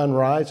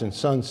sunrise and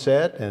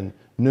sunset and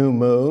new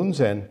moons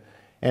and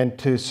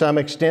to some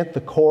extent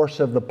the course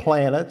of the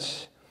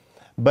planets,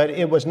 but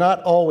it was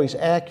not always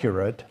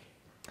accurate.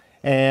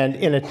 And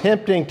in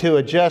attempting to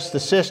adjust the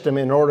system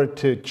in order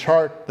to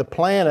chart the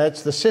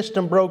planets, the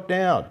system broke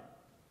down.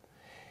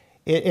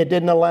 It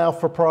didn't allow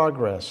for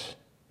progress.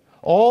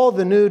 all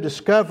the new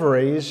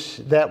discoveries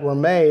that were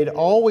made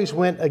always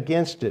went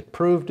against it,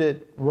 proved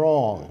it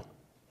wrong.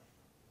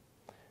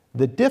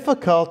 The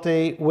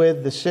difficulty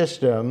with the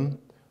system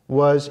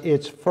was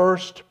its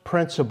first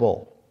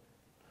principle.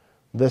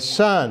 The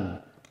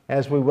sun,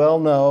 as we well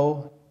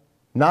know,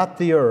 not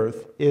the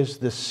earth, is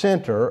the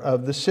center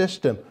of the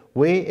system.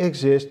 We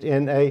exist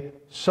in a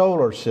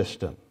solar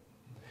system.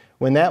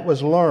 When that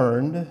was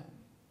learned,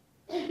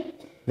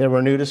 there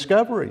were new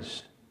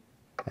discoveries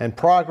and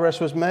progress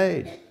was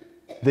made.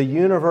 The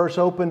universe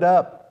opened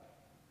up.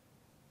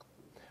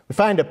 We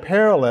find a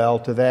parallel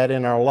to that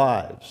in our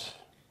lives.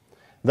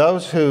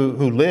 Those who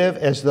live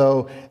as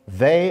though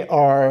they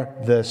are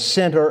the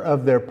center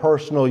of their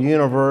personal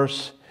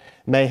universe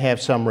may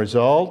have some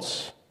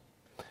results,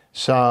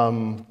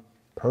 some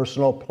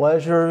personal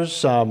pleasures,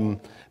 some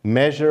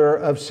measure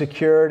of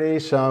security,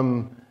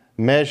 some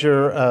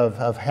measure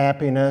of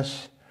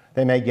happiness.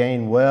 They may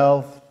gain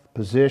wealth,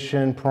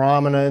 position,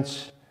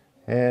 prominence,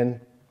 and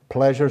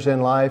pleasures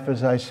in life,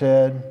 as I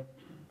said.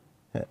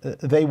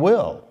 They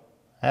will,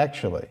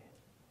 actually.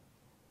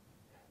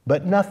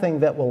 But nothing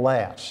that will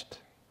last.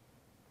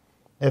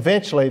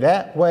 Eventually,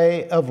 that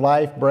way of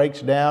life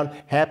breaks down.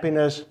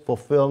 Happiness,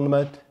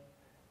 fulfillment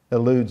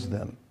eludes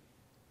them.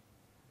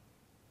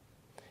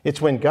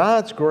 It's when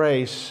God's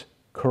grace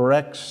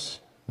corrects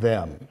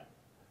them,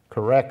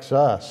 corrects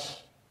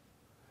us,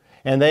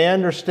 and they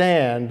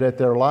understand that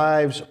their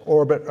lives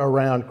orbit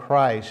around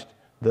Christ,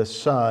 the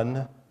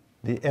Son,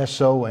 the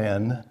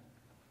S-O-N,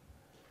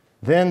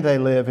 then they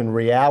live in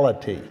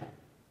reality,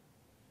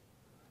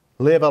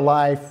 live a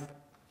life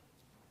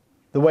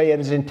the way it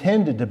is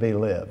intended to be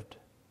lived.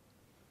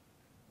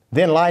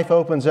 Then life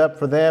opens up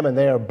for them and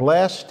they are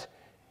blessed,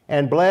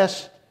 and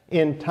blessed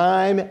in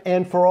time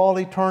and for all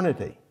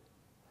eternity.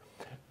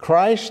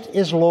 Christ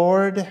is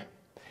Lord,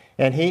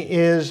 and He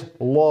is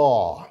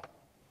law.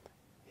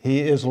 He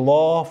is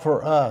law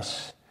for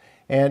us.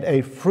 And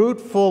a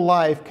fruitful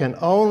life can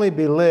only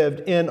be lived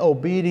in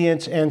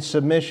obedience and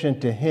submission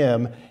to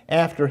Him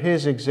after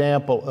His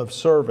example of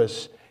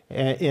service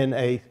in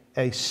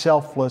a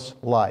selfless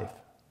life.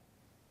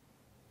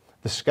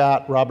 The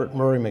Scot Robert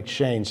Murray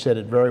McCheyne said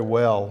it very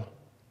well.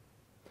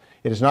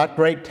 It is not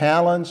great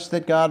talents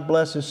that God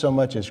blesses so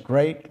much as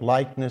great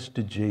likeness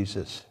to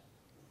Jesus.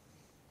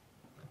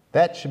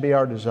 That should be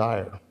our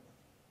desire.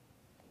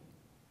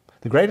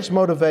 The greatest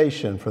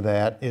motivation for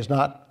that is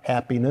not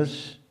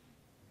happiness,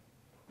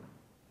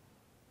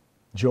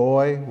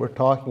 joy. We're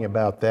talking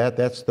about that.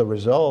 That's the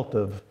result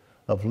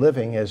of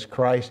living as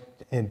Christ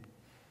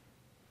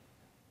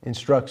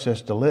instructs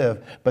us to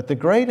live. But the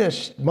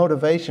greatest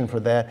motivation for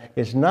that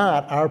is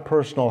not our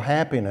personal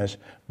happiness,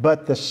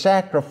 but the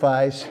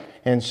sacrifice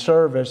and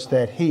service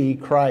that He,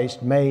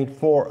 Christ, made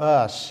for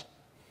us.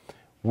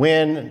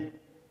 When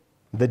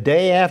the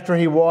day after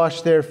He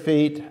washed their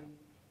feet,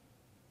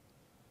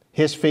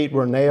 His feet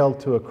were nailed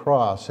to a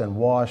cross and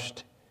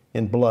washed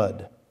in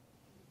blood.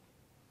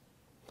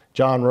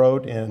 John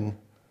wrote in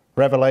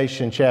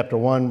Revelation chapter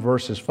 1,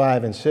 verses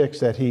 5 and 6,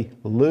 that He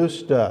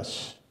loosed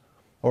us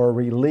or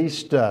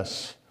released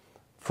us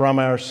from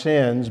our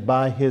sins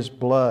by His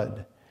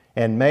blood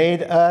and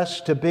made us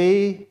to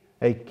be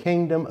a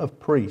kingdom of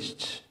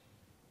priests.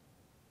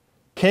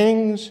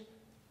 Kings,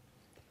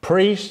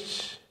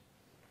 priests,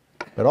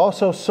 but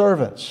also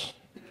servants,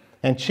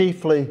 and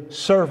chiefly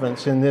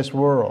servants in this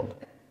world.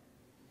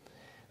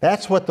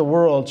 That's what the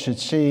world should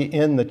see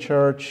in the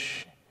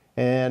church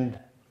and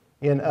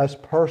in us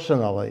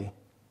personally.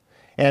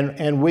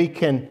 And we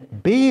can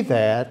be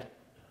that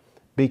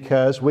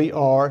because we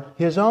are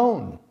His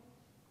own.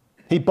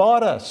 He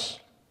bought us.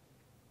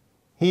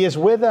 He is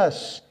with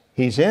us.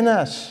 He's in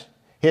us.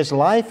 His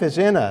life is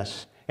in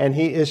us. And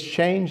He is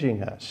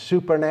changing us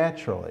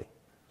supernaturally.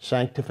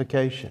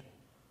 Sanctification.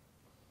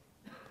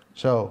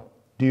 So,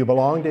 do you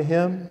belong to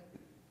Him?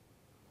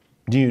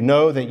 Do you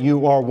know that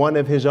you are one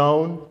of His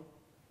own?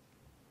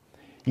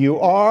 You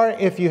are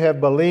if you have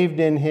believed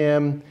in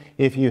Him,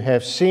 if you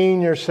have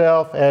seen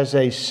yourself as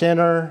a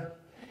sinner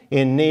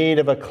in need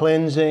of a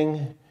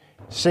cleansing,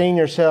 seen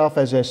yourself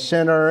as a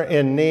sinner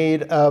in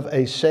need of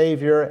a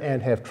Savior,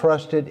 and have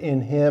trusted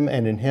in Him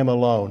and in Him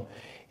alone.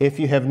 If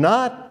you have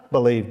not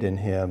believed in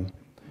Him,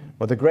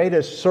 well, the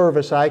greatest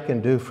service I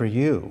can do for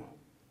you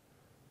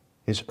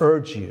is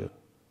urge you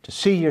to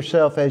see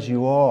yourself as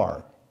you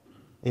are,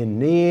 in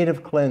need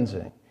of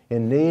cleansing,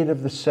 in need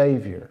of the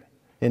Savior,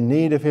 in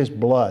need of His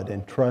blood,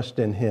 and trust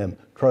in Him.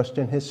 Trust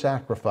in His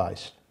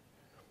sacrifice.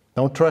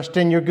 Don't trust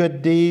in your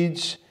good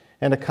deeds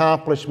and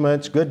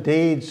accomplishments. Good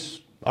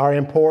deeds are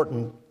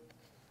important,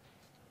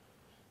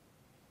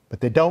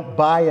 but they don't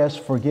buy us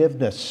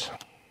forgiveness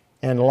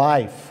and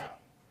life.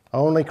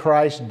 Only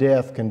Christ's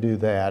death can do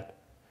that.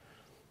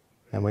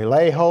 And we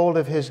lay hold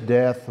of His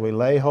death, we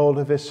lay hold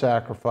of His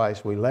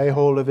sacrifice, we lay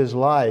hold of His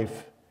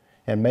life,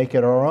 and make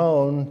it our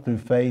own through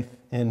faith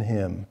in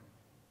Him.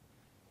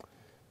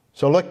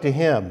 So look to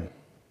Him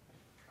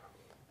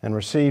and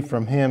receive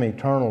from Him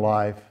eternal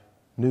life,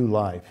 new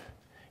life.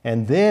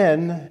 And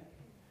then,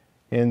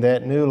 in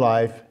that new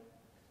life,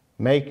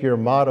 make your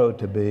motto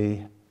to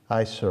be,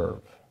 I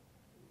serve.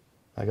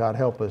 May God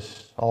help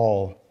us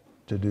all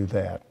to do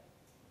that.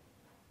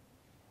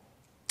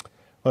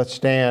 Let's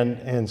stand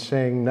and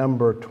sing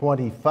number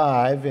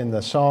 25 in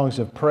the Songs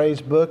of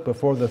Praise book,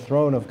 Before the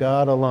Throne of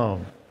God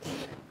Alone,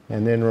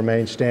 and then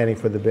remain standing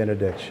for the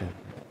benediction.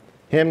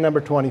 Hymn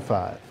number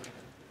 25.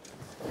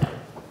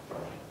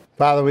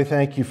 Father, we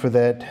thank you for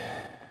that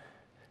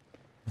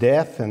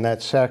death and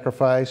that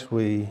sacrifice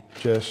we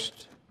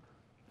just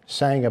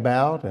sang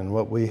about and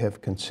what we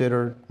have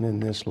considered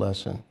in this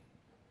lesson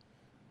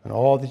and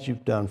all that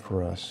you've done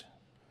for us.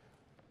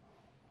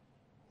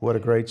 What a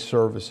great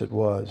service it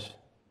was.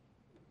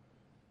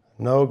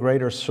 No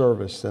greater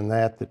service than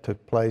that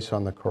took place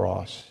on the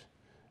cross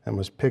and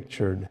was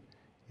pictured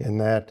in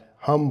that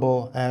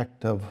humble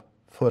act of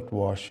foot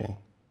washing.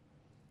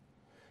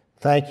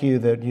 Thank you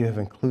that you have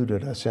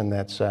included us in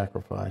that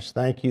sacrifice.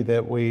 Thank you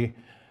that we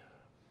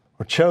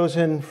were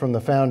chosen from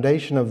the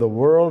foundation of the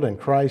world and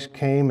Christ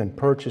came and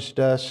purchased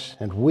us,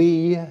 and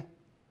we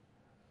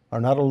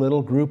are not a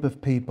little group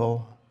of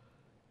people,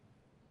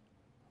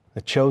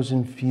 a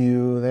chosen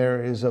few.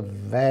 There is a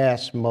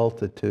vast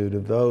multitude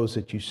of those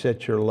that you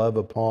set your love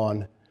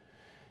upon.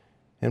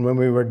 And when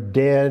we were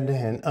dead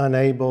and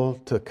unable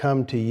to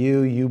come to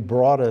you, you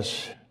brought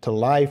us to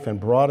life and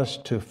brought us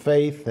to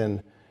faith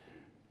and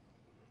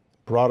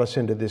brought us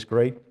into this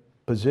great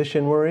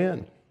position we're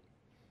in.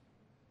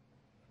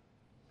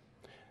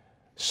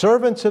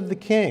 Servants of the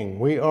King,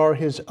 we are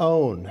His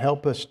own.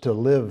 Help us to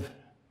live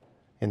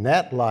in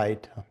that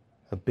light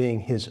of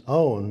being His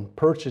own,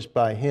 purchased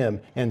by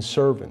Him, and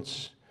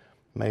servants.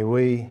 May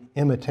we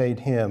imitate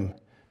Him.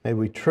 May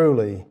we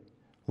truly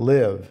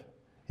live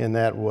in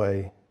that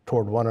way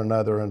toward one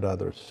another and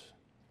others.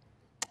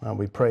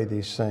 We pray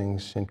these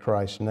things in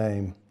Christ's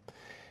name.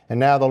 And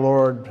now the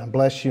Lord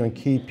bless you and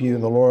keep you.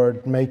 The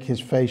Lord make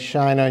His face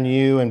shine on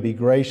you and be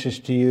gracious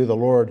to you. The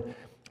Lord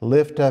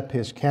lift up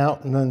His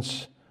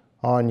countenance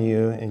on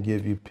you and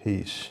give you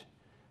peace.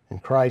 In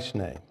Christ's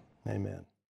name, amen.